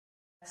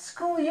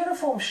School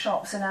uniform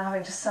shops are now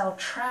having to sell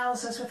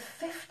trousers with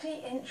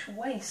 50-inch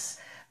waists.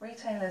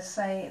 Retailers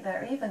say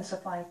they're even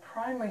supplying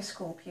primary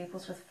school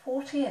pupils with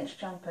 40-inch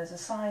jumpers, a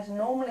size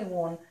normally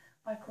worn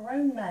by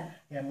grown men.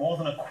 Yeah, more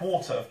than a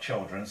quarter of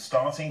children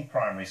starting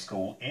primary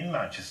school in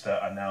Manchester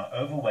are now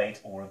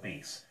overweight or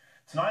obese.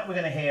 Tonight we're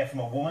going to hear from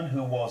a woman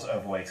who was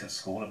overweight at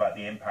school about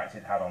the impact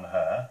it had on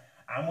her,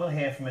 and we'll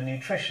hear from a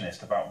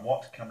nutritionist about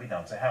what can be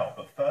done to help.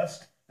 But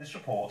first, this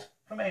report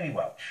from Amy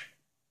Welch.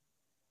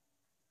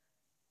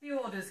 The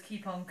orders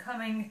keep on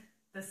coming,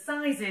 the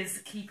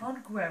sizes keep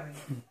on growing.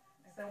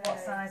 So what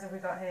size have we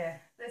got here?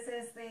 This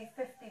is the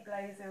 50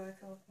 blazer we're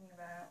talking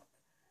about.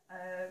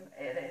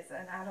 It is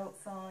an adult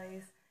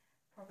size,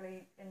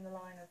 probably in the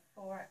line of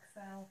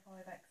 4XL,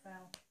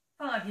 5XL.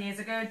 5 years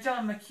ago,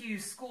 John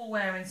McHugh's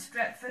schoolwear in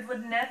Stretford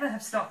would never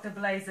have stocked a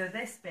blazer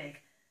this big.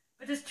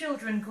 But as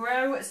children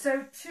grow,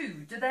 so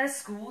too do their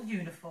school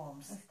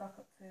uniforms. We stock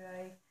up to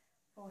a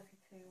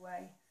 42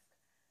 waist.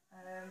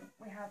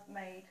 We have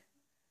made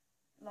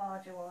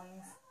larger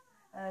ones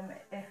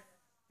if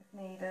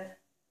needed.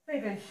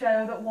 Figures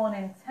show that 1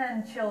 in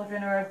 10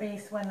 children are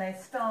obese when they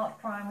start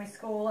primary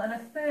school and a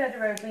third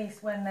are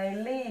obese when they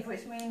leave,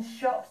 which means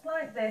shops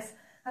like this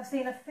have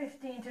seen a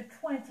 15 to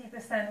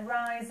 20%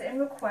 rise in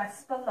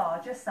requests for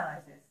larger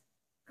sizes.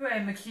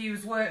 Graham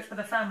McHugh's worked for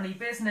the family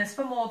business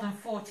for more than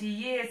 40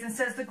 years and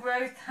says the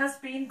growth has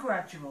been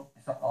gradual.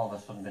 It's not all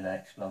of a sudden been an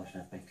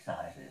explosion of big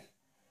sizes.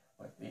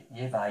 But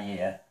year by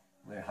year,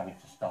 we're having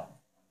to stock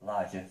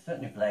larger,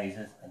 certainly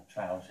blazers and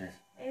trousers.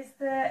 Is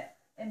there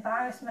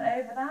embarrassment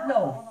over that?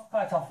 No,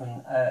 quite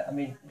often. I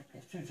mean,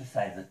 it's true to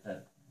say that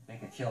the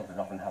bigger children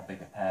often have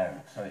bigger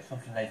parents, so it's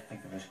something they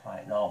think of as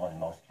quite normal in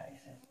most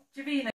cases. Javina